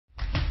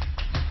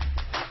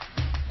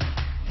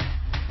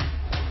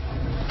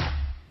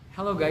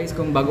Hello guys,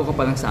 kung bago ka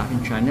pa lang sa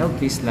aking channel,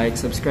 please like,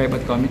 subscribe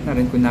at comment na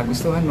rin kung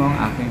nagustuhan mo ang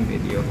aking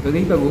video.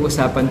 Today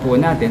pag-uusapan po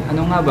natin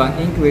ano nga ba ang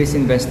inquiries,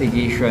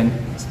 investigation,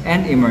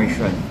 and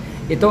immersion.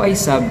 Ito ay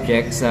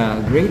subject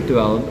sa grade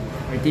 12,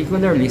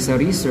 particularly sa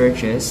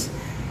researches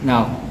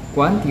na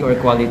quantity or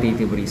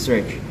qualitative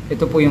research.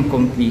 Ito po yung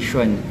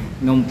completion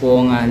nung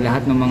pong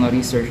lahat ng mga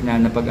research na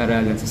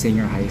napag-aralan sa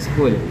senior high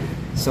school.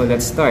 So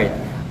let's start.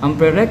 Ang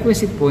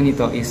prerequisite po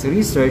nito is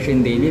research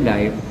in daily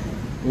life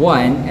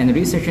 1 and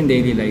research in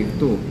daily life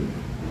 2.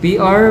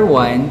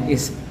 PR1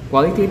 is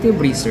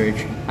qualitative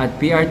research at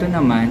PR2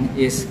 naman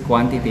is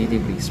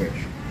quantitative research.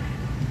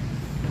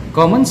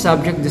 Common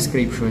subject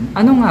description,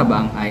 ano nga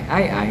ba ang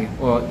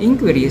III o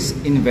inquiries,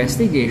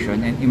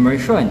 investigation, and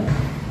immersion?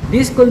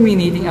 This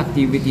culminating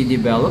activity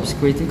develops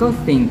critical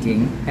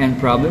thinking and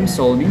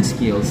problem-solving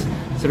skills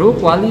through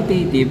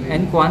qualitative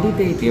and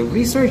quantitative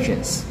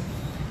researches.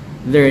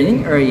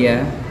 Learning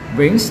area,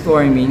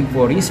 brainstorming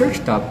for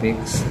research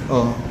topics.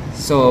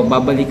 So,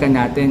 babalikan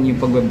natin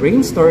yung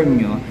pag-brainstorm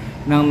nyo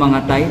ng mga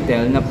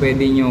title na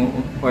pwede nyo,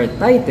 or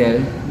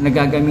title na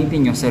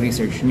gagamitin nyo sa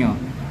research nyo.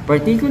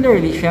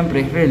 Particularly,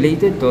 syempre,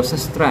 related to sa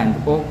strand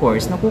o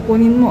course na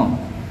kukunin mo.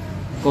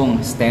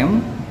 Kung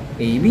STEM,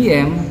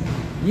 ABM,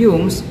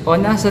 UMS, o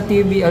nasa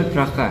TBL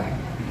track ka.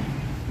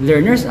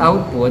 Learner's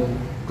output,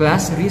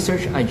 class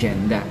research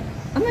agenda.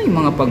 Ano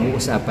yung mga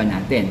pag-uusapan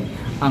natin?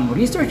 Ang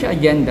research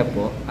agenda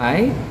po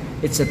ay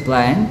it's a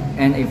plan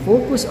and a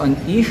focus on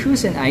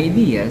issues and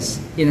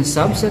ideas in a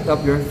subset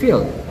of your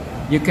field.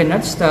 You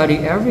cannot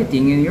study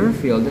everything in your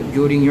field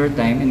during your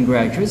time in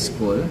graduate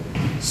school,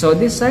 so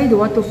decide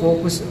what to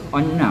focus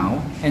on now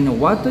and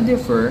what to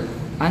defer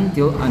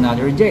until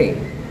another day.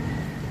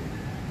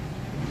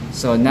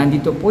 So,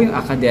 nandito po yung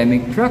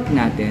academic track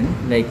natin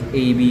like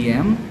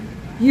ABM,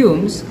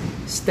 UMS,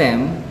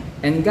 STEM,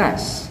 and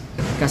GAS.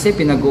 Kasi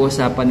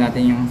pinag-uusapan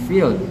natin yung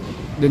field.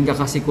 Doon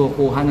ka kasi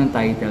kukuha ng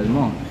title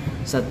mo.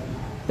 Sa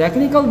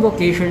technical,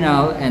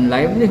 vocational, and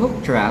livelihood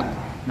track,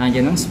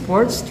 nandiyan ang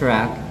sports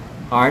track,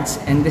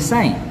 arts, and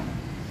design.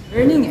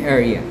 Learning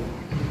area.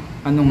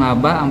 Ano nga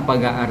ba ang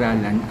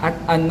pag-aaralan at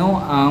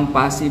ano ang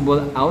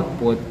possible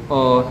output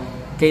o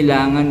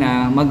kailangan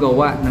na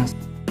magawa ng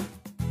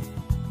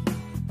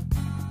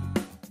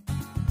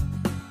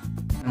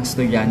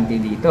estudyante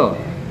dito?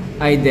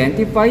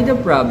 Identify the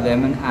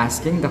problem and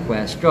asking the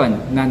question.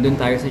 Nandun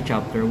tayo sa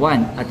chapter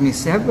 1 at may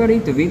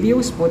separate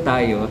videos po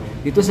tayo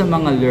dito sa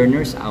mga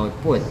learners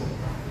output.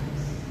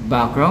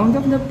 Background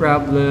of the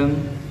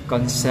problem,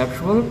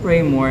 conceptual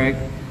framework,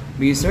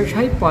 research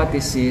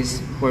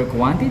hypothesis for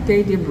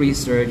quantitative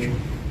research,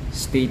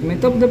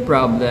 statement of the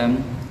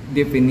problem,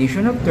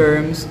 definition of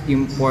terms,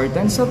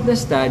 importance of the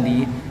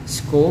study,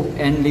 scope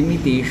and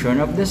limitation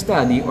of the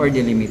study or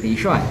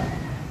delimitation.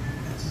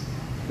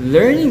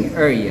 Learning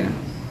area,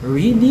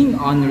 reading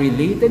on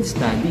related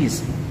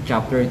studies.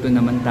 Chapter 2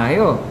 naman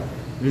tayo.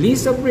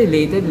 List of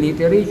related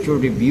literature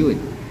reviewed.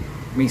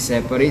 May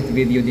separate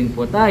video din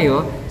po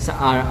tayo sa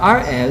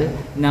RRL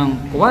ng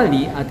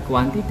quali at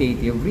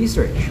quantitative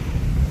research.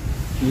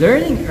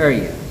 Learning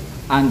area,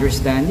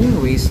 understanding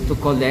ways to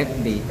collect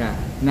data.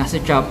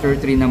 Nasa chapter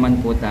 3 naman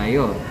po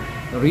tayo.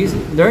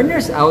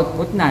 Learners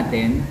output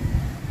natin,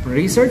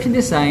 research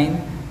design,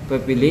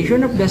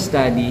 population of the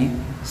study,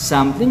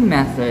 sampling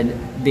method,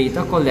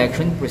 data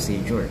collection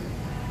procedure.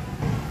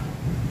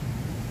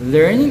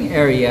 Learning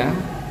area,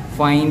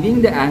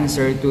 finding the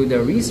answer to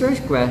the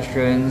research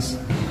questions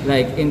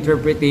like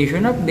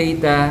interpretation of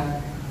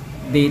data,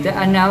 data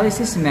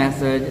analysis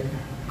method,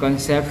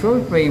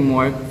 conceptual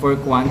framework for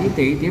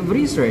quantitative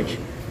research.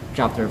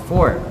 Chapter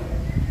 4.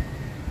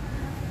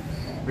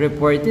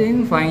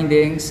 Reporting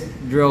findings,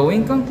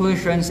 drawing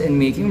conclusions, and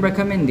making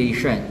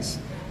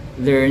recommendations.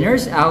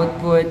 Learners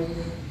output,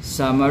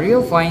 summary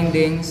of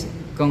findings,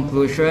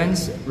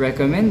 conclusions,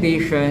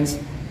 recommendations,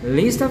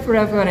 list of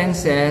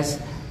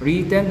references,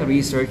 written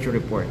research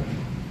report.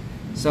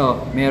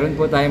 So, meron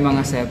po tayong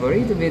mga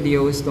separate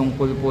videos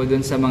tungkol po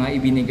dun sa mga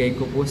ibinigay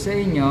ko po sa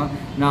inyo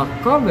na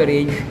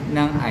coverage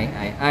ng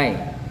III.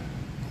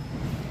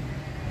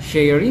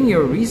 Sharing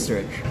your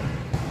research.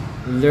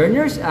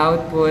 Learners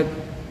output,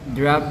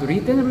 draft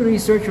written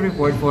research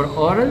report for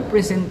oral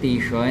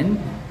presentation.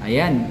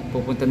 Ayan,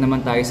 pupunta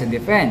naman tayo sa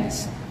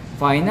defense.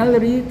 Final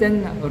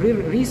written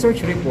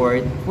research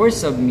report for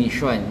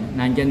submission.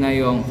 Nandiyan na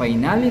yung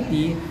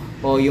finality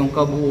o yung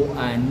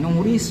kabuuan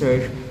ng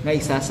research na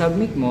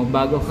isasubmit mo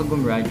bago ka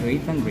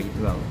gumraduate ng grade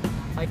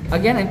 12.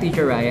 Again, I'm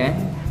Teacher Ryan.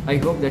 I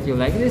hope that you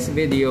like this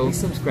video. Please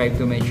subscribe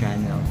to my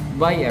channel.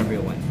 Bye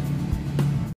everyone.